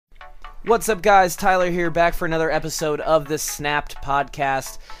What's up, guys? Tyler here, back for another episode of the Snapped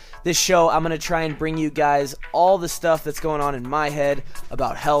Podcast. This show, I'm going to try and bring you guys all the stuff that's going on in my head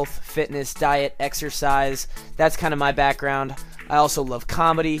about health, fitness, diet, exercise. That's kind of my background. I also love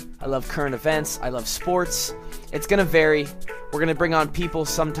comedy. I love current events. I love sports. It's going to vary. We're going to bring on people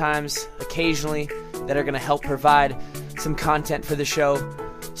sometimes, occasionally, that are going to help provide some content for the show,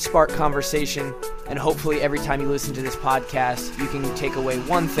 spark conversation, and hopefully every time you listen to this podcast, you can take away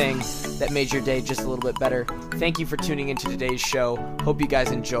one thing that made your day just a little bit better. Thank you for tuning into today's show. Hope you guys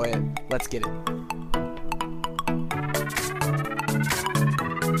enjoy it. Let's get it.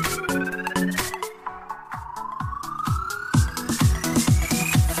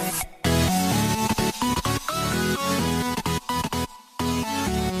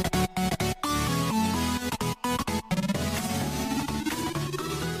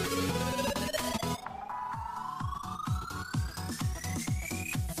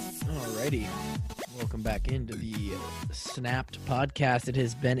 Alrighty, welcome back into the Snapped Podcast. It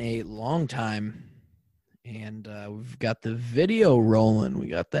has been a long time, and we've got the video rolling. We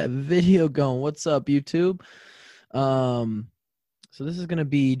got that video going. What's up, YouTube? So this is going to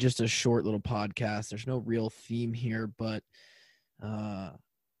be just a short little podcast. There's no real theme here, but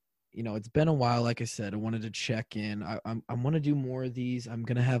it's been a while. Like I said, I wanted to check in. I want to do more of these. I'm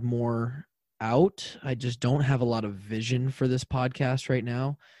going to have more out. I just don't have a lot of vision for this podcast right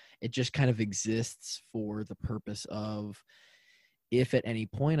now. It just kind of exists for the purpose of, if at any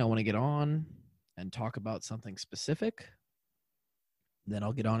point I want to get on and talk about something specific, then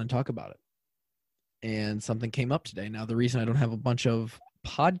I'll get on and talk about it. And something came up today. Now, the reason I don't have a bunch of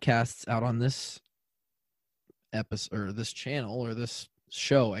podcasts out on this episode or this channel or this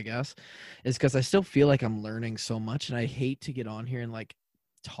show, I guess, is because I still feel like I'm learning so much, and I hate to get on here and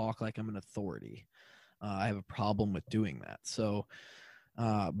talk like I'm an authority. I have a problem with doing that. So,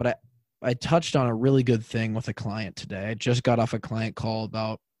 but I touched on a really good thing with a client today. I just got off a client call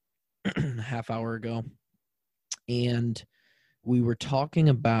about a half hour ago, and we were talking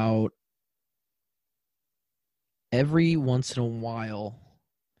about every once in a while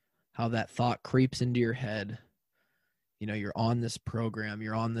how that thought creeps into your head. You're on this program,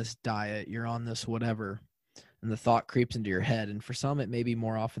 you're on this diet, you're on this whatever, and the thought creeps into your head. And for some, it may be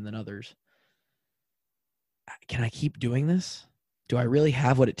more often than others. Can I keep doing this? Do I really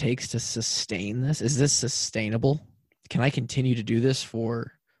have what it takes to sustain this? Is this sustainable? Can I continue to do this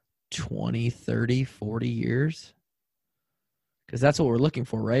for 20, 30, 40 years? Because that's what we're looking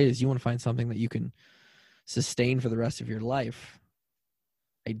for, right? Is you want to find something that you can sustain for the rest of your life.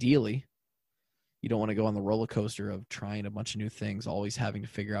 Ideally, you don't want to go on the roller coaster of trying a bunch of new things, always having to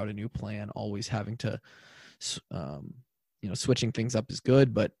figure out a new plan, always having to, switching things up is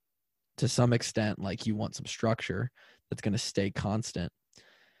good, but to some extent, you want some structure that's going to stay constant.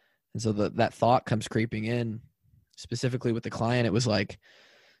 And so that thought comes creeping in. Specifically with the client, it was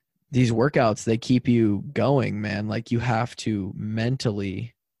these workouts, they keep you going, man. You have to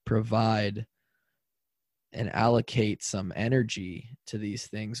mentally provide and allocate some energy to these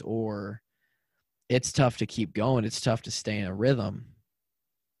things, or it's tough to keep going. It's tough to stay in a rhythm.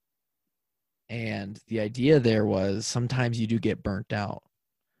 And the idea there was sometimes you do get burnt out.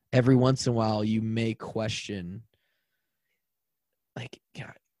 Every once in a while, you may question,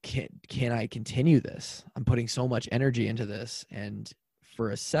 can I continue this? I'm putting so much energy into this. And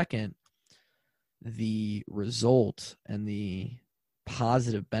for a second, the result and the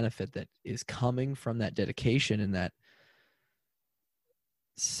positive benefit that is coming from that dedication and that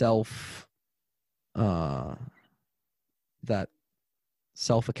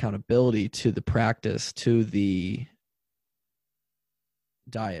self-accountability to the practice, to the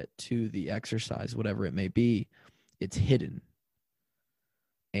diet, to the exercise, whatever it may be, it's hidden.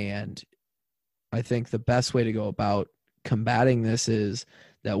 And I think the best way to go about combating this is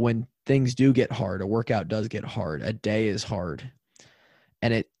that when things do get hard, a workout does get hard, a day is hard,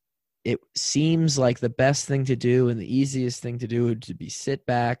 and it seems like the best thing to do and the easiest thing to do would to be sit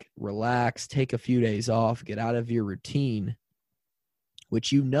back, relax, take a few days off, get out of your routine,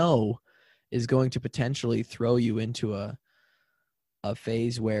 which is going to potentially throw you into a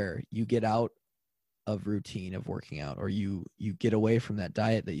phase where you get out of routine of working out, or you get away from that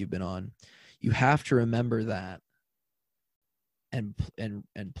diet that you've been on. You have to remember that and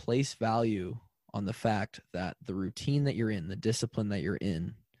place value on the fact that the routine that you're in, the discipline that you're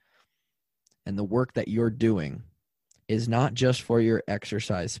in, and the work that you're doing is not just for your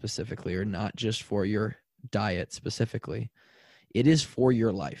exercise specifically, or not just for your diet specifically. It is for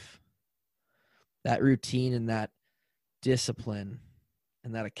your life. That routine and that discipline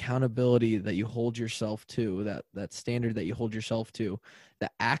and that accountability that you hold yourself to, that standard that you hold yourself to,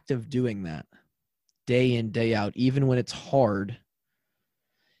 the act of doing that day in, day out, even when it's hard,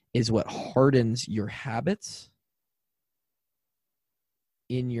 is what hardens your habits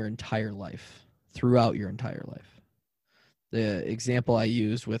in your entire life, throughout your entire life. The example I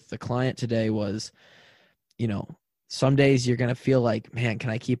used with the client today was, some days you're going to feel like, man, can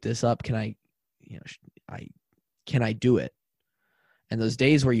I keep this up? Can I do it? And those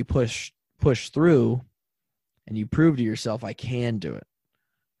days where you push through and you prove to yourself, I can do it.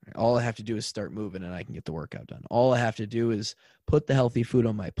 All I have to do is start moving and I can get the workout done. All I have to do is put the healthy food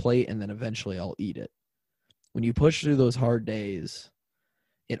on my plate and then eventually I'll eat it. When you push through those hard days,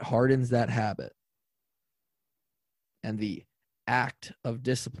 it hardens that habit. And the act of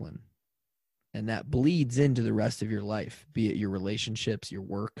discipline, and that bleeds into the rest of your life, be it your relationships, your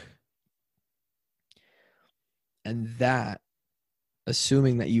work. And that,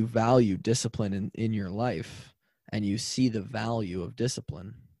 assuming that you value discipline in your life and you see the value of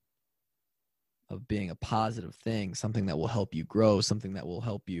discipline, of being a positive thing, something that will help you grow, something that will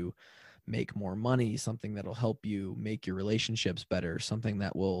help you make more money, something that will help you make your relationships better, something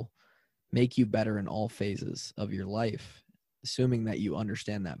that will make you better in all phases of your life, assuming that you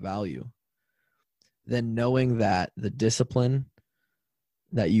understand that value, then knowing that the discipline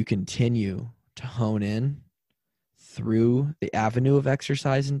that you continue to hone in through the avenue of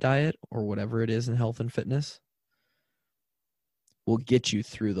exercise and diet, or whatever it is in health and fitness, will get you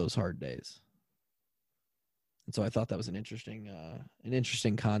through those hard days. And so I thought that was an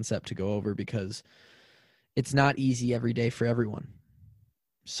interesting concept to go over, because it's not easy every day for everyone.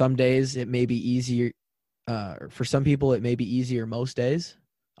 Some days it may be easier. For some people, it may be easier most days.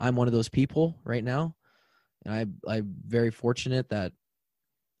 I'm one of those people right now. And I'm very fortunate that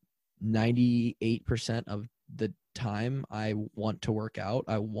 98% of the time I want to work out.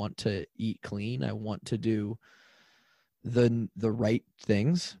 I want to eat clean. I want to do the right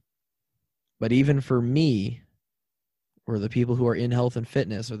things. But even for me, or the people who are in health and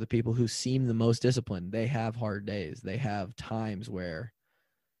fitness, or the people who seem the most disciplined, they have hard days. They have times where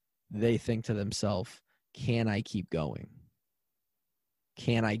they think to themselves, can I keep going?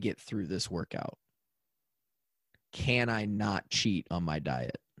 Can I get through this workout? Can I not cheat on my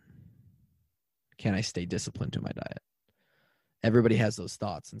diet? Can I stay disciplined to my diet? Everybody has those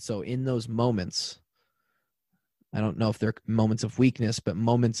thoughts. And so in those moments, I don't know if they're moments of weakness, but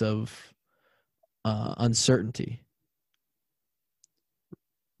moments of uncertainty,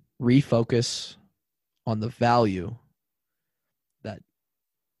 refocus on the value that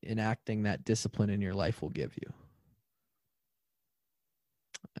enacting that discipline in your life will give you.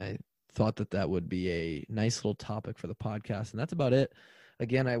 I thought that would be a nice little topic for the podcast, and that's about it.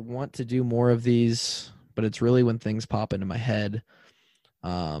 Again, I want to do more of these, but it's really when things pop into my head.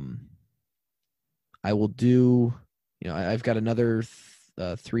 I will do, I've got another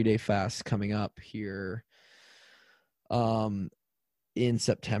 3-day fast coming up here in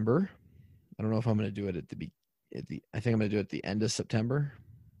September. I don't know if I'm going to do it I think I'm going to do it at the end of September.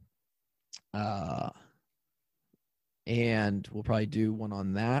 And we'll probably do one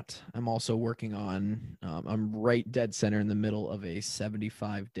on that. I'm also working on, I'm right dead center in the middle of a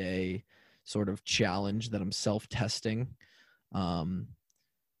 75-day sort of challenge that I'm self-testing,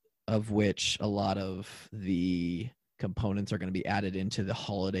 of which a lot of the components are going to be added into the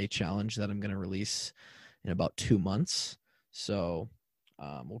holiday challenge that I'm going to release in about 2 months. So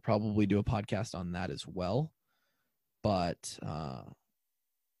we'll probably do a podcast on that as well. But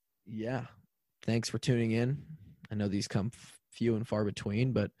yeah, thanks for tuning in. I know these come few and far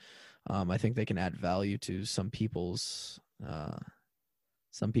between, but I think they can add value to some people's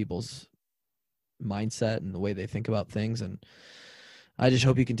mindset and the way they think about things. And I just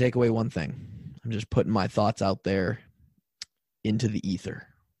hope you can take away one thing. I'm just putting my thoughts out there into the ether,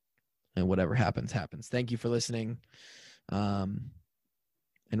 and whatever happens, happens. Thank you for listening. And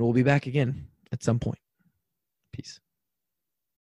we'll be back again at some point. Peace.